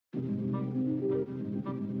So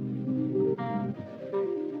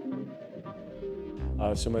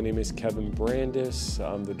my name is Kevin Brandis.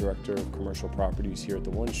 I'm the Director of Commercial Properties here at the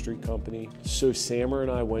One Street Company. So Samer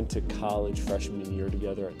and I went to college freshman year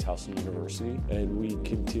together at Towson University, and we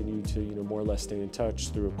continue to, more or less stay in touch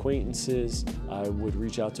through acquaintances. I would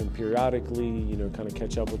reach out to him periodically, kind of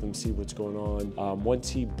catch up with him, see what's going on. Once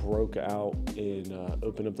he broke out and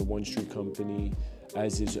opened up the One Street Company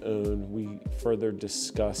as his own, we further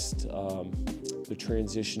discussed the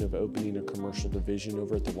transition of opening a commercial division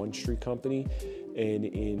over at the One Street Company. And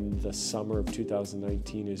in the summer of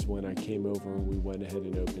 2019 is when I came over and we went ahead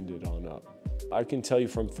and opened it on up. I can tell you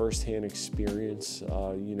from firsthand experience,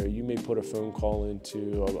 you may put a phone call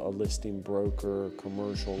into a listing broker,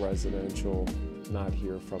 commercial, residential, not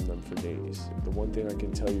hear from them for days. The one thing I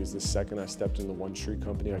can tell you is the second I stepped in the One Street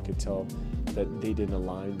Company, I could tell that they didn't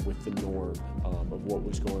align with the norm of what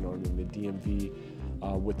was going on in the DMV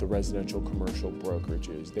with the residential commercial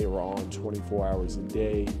brokerages. They were on 24 hours a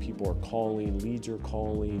day. People are calling, leads are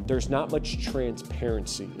calling. There's not much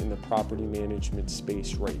transparency in the property management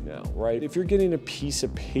space right now, right? If you're getting a piece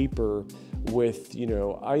of paper with,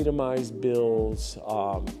 itemized bills,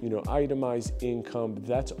 itemized income,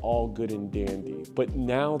 that's all good and dandy. But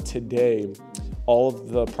now today, all of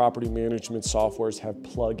the property management softwares have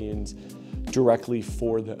plugins directly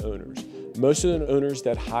for the owners. Most of the owners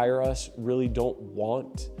that hire us really don't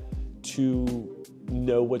want to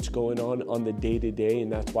know what's going on the day-to-day, and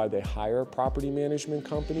that's why they hire a property management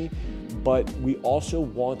company. But we also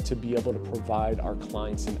want to be able to provide our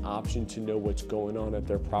clients an option to know what's going on at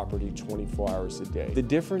their property 24 hours a day. The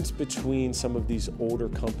difference between some of these older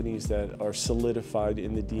companies that are solidified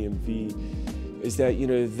in the DMV is that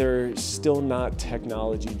they're still not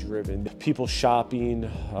technology driven. People shopping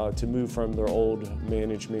to move from their old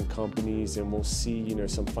management companies, and we'll see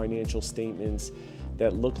some financial statements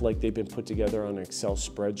that look like they've been put together on an Excel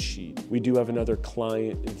spreadsheet. We do have another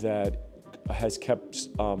client that has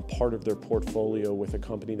kept part of their portfolio with a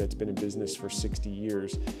company that's been in business for 60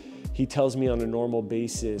 years. He tells me on a normal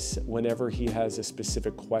basis, whenever he has a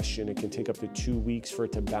specific question, it can take up to 2 weeks for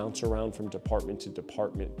it to bounce around from department to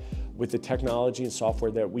department. With the technology and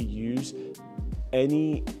software that we use,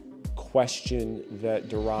 any question that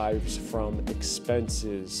derives from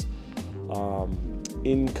expenses,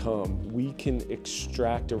 income, we can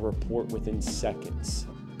extract a report within seconds.